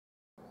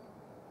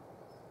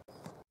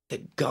They're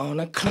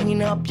gonna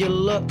clean up your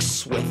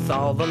looks with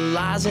all the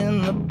lies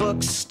in the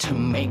books to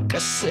make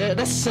a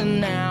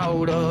citizen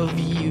out of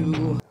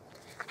you.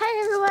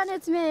 Hey everyone,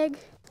 it's Meg.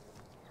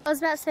 I was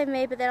about to say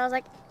May, but then I was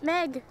like,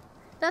 Meg,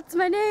 that's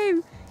my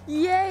name,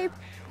 yay.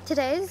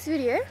 Today's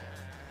video,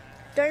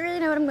 don't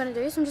really know what I'm gonna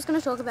do, so I'm just gonna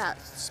talk about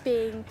just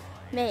being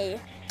me.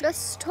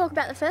 Let's talk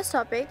about the first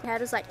topic. It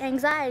was like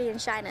anxiety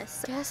and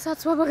shyness. Yes,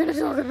 that's what we're gonna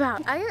talk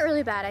about. I get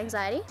really bad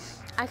anxiety.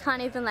 I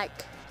can't even like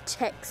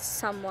text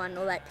someone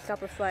or like pick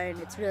up a phone.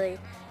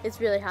 It's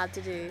really hard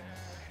to do.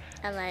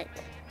 And like,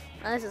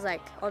 unless it's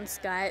like on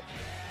Skype,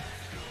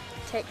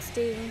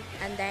 texting,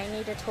 and they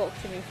need to talk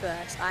to me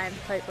first. I am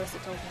hopeless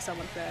at talking to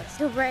someone first.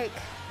 Mental break.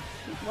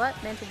 What?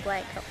 Mental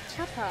blank. Oh,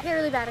 shut up. I get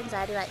really bad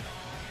anxiety, like,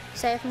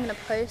 say if I'm gonna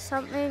post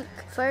something,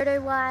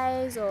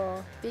 photo-wise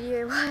or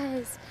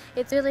video-wise,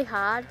 it's really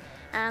hard.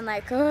 And I'm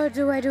like, oh,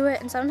 do I do it?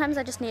 And sometimes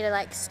I just need to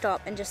like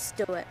stop and just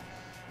do it.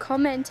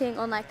 Commenting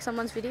on like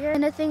someone's video,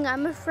 and the thing,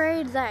 I'm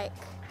afraid like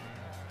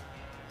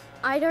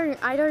I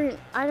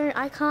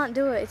can't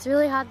do it. It's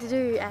really hard to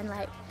do, and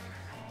like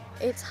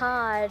it's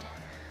hard.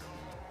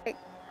 Like,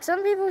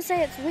 some people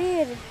say it's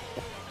weird.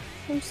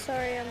 I'm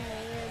sorry, I'm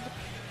weird.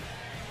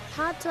 It's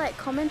hard to like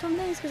comment on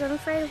things because I'm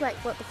afraid of like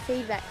what the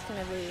feedback's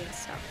gonna be and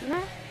stuff, you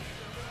know?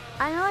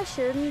 I know I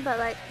shouldn't, but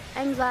like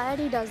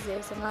anxiety does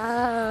this, and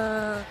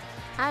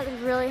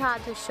it's really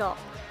hard to shop.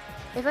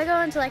 If I go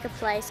into like a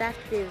place, I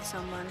have to be with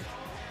someone.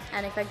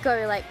 And if I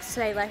go like,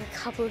 say like a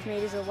couple of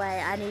meters away,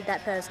 I need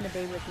that person to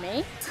be with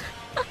me.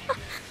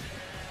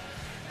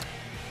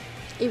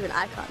 Even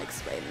I can't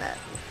explain that.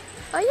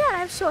 Oh yeah, I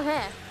have short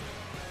hair.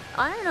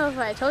 I don't know if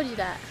I told you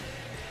that.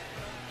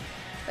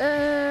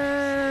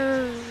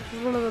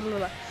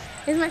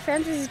 This is my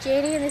friend, this is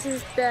Jeannie, and this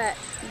is Bert.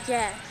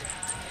 Yeah.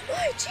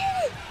 Oh,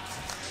 Jeannie!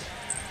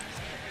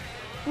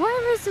 Why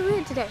am I so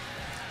weird today?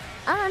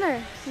 I don't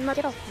know. You might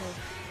get off me.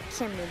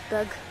 Camera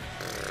bug.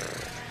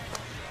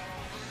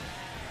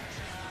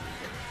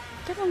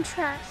 Get on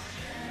track.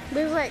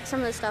 With like some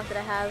of the stuff that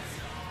I have,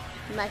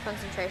 my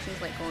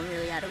concentration's like going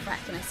really out of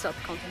whack, and I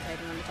stopped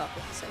concentrating on the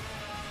topic, so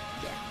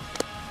yeah.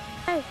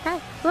 Hey,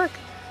 look,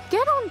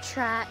 get on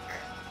track.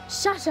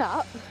 Shut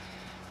up.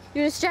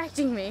 You're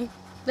distracting me.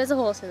 There's a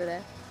horse over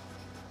there.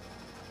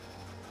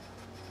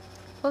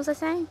 What was I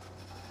saying?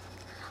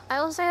 I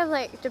also have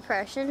like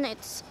depression.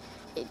 It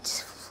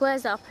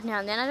flares up now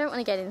and then. I don't want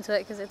to get into it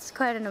because it's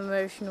quite an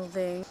emotional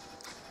thing.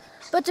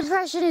 But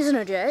depression isn't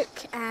a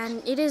joke,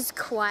 and it is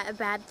quite a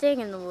bad thing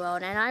in the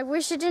world, and I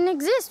wish it didn't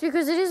exist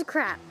because it is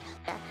crap.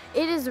 Yeah,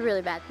 it is a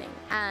really bad thing,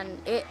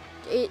 and it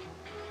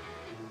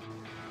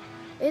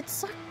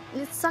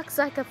sucks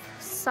like a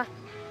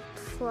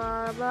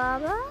blah blah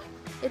blah.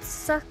 It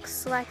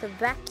sucks like a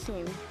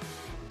vacuum.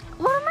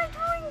 What am I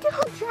doing? Get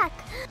on track.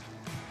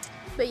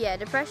 But yeah,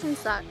 depression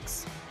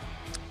sucks.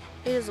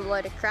 It is a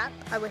load of crap.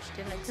 I wish it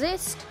didn't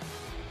exist.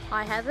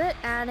 I have it,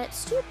 and it's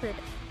stupid.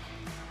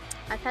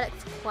 I've had it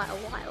for quite a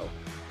while.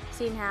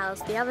 Seeing how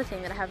the other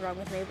thing that I have wrong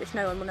with me, which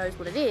no one knows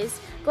what it is,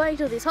 going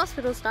to all this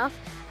hospital stuff,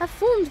 I've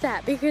formed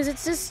that because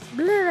it's just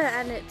blah,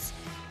 and it's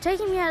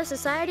taking me out of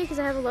society because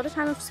I have a lot of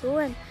time off school,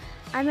 and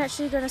I'm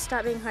actually going to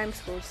start being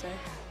homeschooled, so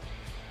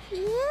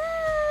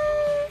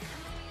yay!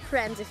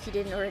 Friends, if you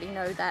didn't already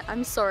know that,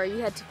 I'm sorry you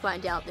had to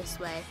find out this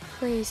way.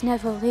 Please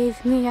never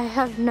leave me, I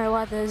have no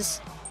others.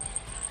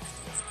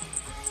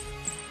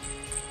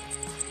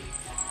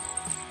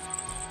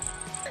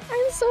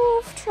 I'm so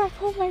off track,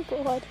 oh my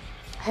god.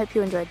 I hope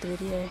you enjoyed the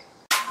video.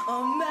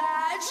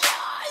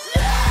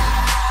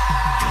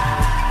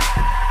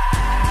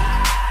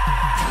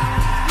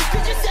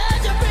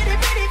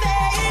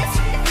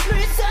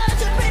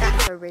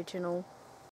 That's original.